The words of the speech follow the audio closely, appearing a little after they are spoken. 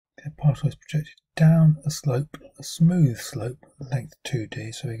the particle is projected down a slope, a smooth slope, length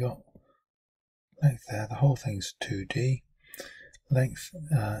 2d. So we got length there, the whole thing's 2d. Length,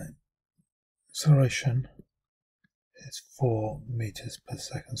 acceleration is 4 meters per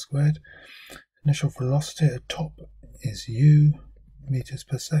second squared. Initial velocity at the top is u meters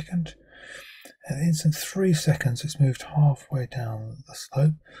per second. At the instant 3 seconds, it's moved halfway down the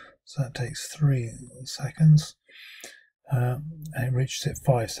slope, so that takes 3 seconds. And it reaches it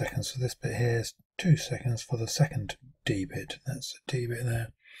 5 seconds, so this bit here is 2 seconds for the second d bit. That's the d bit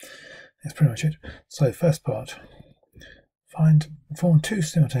there. That's pretty much it. So first part, form two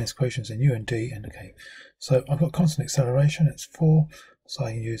simultaneous equations in u and d. And okay, so I've got constant acceleration, it's 4, so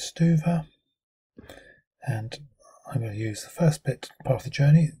I can use Stuva, and I'm going to use the first bit, part of the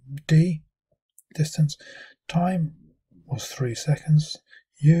journey, d, distance. Time was 3 seconds,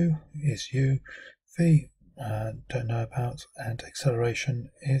 u is u, v don't know about, and acceleration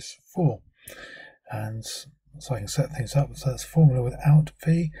is 4. And so I can set things up. So that's formula without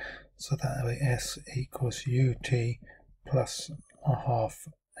v, so that will be s equals ut plus a half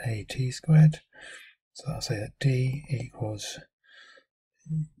at squared. So I'll say that d equals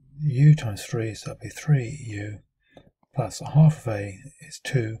u times 3, so that'll be 3u plus a half of a is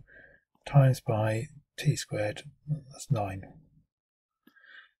 2 times by t squared, that's 9.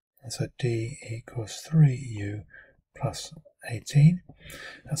 And so d equals 3u plus 18.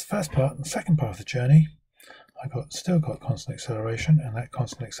 That's the first part. The second part of the journey, still got constant acceleration, and that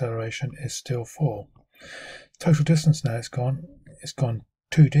constant acceleration is still 4. Total distance now it's gone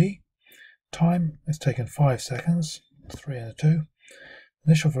 2d. Time is taken 5 seconds, 3 and a 2.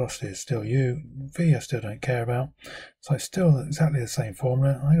 Initial velocity is still u. V I still don't care about. So it's still exactly the same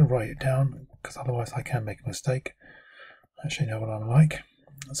formula. I'm going to write it down because otherwise I can make a mistake. I actually know what I'm like.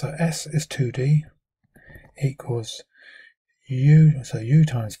 So s is 2d equals u, so u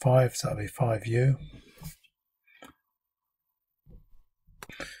times 5, so that'll be 5u,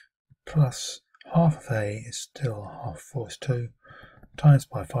 plus half of a is still half 4 is 2, times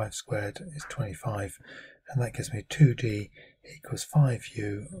by 5 squared is 25, and that gives me 2d equals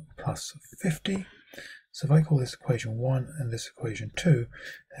 5u plus 50. So if I call this equation 1 and this equation 2,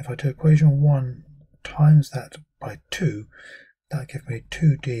 if I do equation 1 times that by 2, that gives me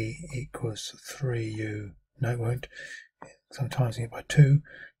 2d equals 3u. No, it won't. So I'm timesing it by 2.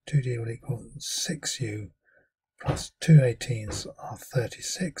 2d will equal 6u plus 2 18s are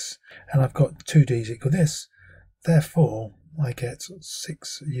 36. And I've got 2d's equal this. Therefore, I get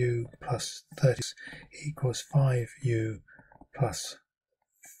 6u plus 30 equals 5u plus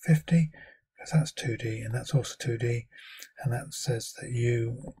 50. Because that's 2d and that's also 2d. And that says that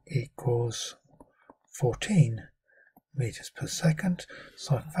u equals 14 meters per second.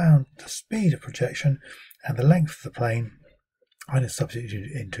 So I found the speed of projection and the length of the plane. I just substituted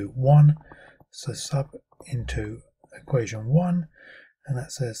into 1, so sub into equation 1, and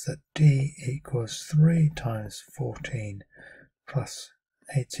that says that d equals 3 times 14 plus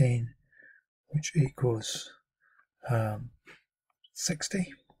 18, which equals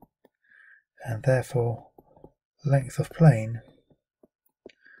 60, and therefore length of plane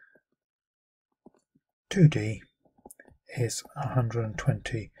 2d is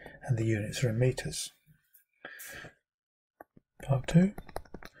 120, and the units are in meters. Part 2.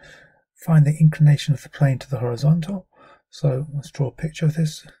 Find the inclination of the plane to the horizontal. So let's draw a picture of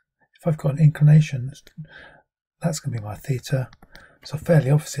this. If I've got an inclination, that's going to be my theta. So fairly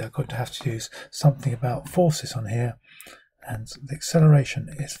obviously I've got to have to use something about forces on here, and the acceleration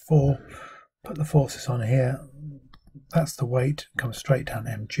is 4. Put the forces on here. That's the weight, comes straight down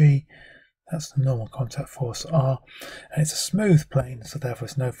mg. That's the normal contact force R, and it's a smooth plane, so therefore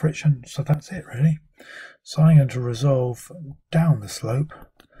there's no friction, so that's it really. So I'm going to resolve down the slope,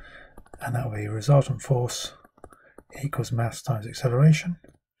 and that will be resultant force equals mass times acceleration.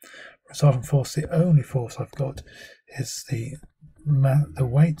 Resultant force, the only force I've got is the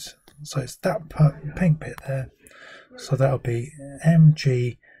weight, so it's that pink bit there, so that will be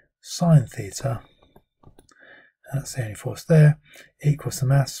mg sine theta. That's the only force there, equals the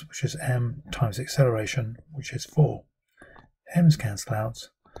mass, which is m times acceleration, which is 4. M's cancel out,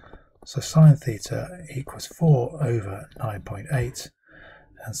 so sine theta equals 4 over 9.8,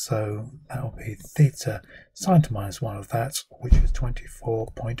 and so that will be theta sine to minus 1 of that, which is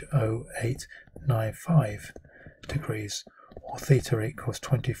 24.0895 degrees, or theta equals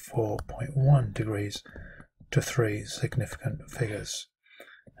 24.1 degrees to 3 significant figures.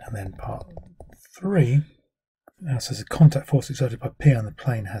 And then part 3. Now it says the contact force exerted by P on the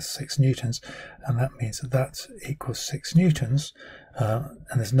plane has 6 newtons, and that means that equals 6 newtons, and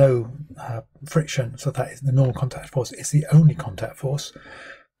there's no friction, so that is the normal contact force. It's the only contact force,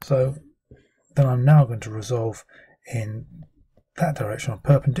 So then I'm now going to resolve in that direction,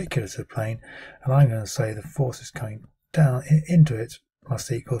 perpendicular to the plane, and I'm going to say the force is coming down into it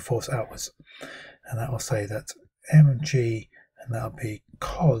must equal the force outwards, and that will say that mg, and that'll be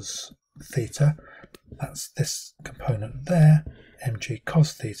cos theta, that's this component there, mg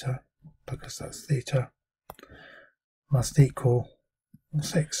cos theta, because that's theta, must equal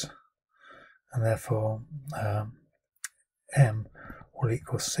 6, and therefore m will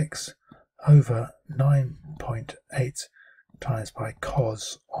equal 6 over 9.8 times by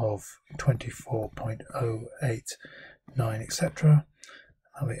cos of 24.089, etc.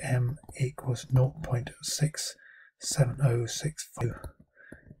 That'll be m equals 0.67065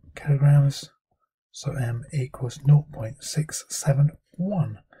 kilograms. So m equals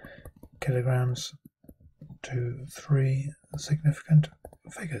 0.671 kilograms to 3 significant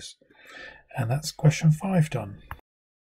figures. And that's question 5 done.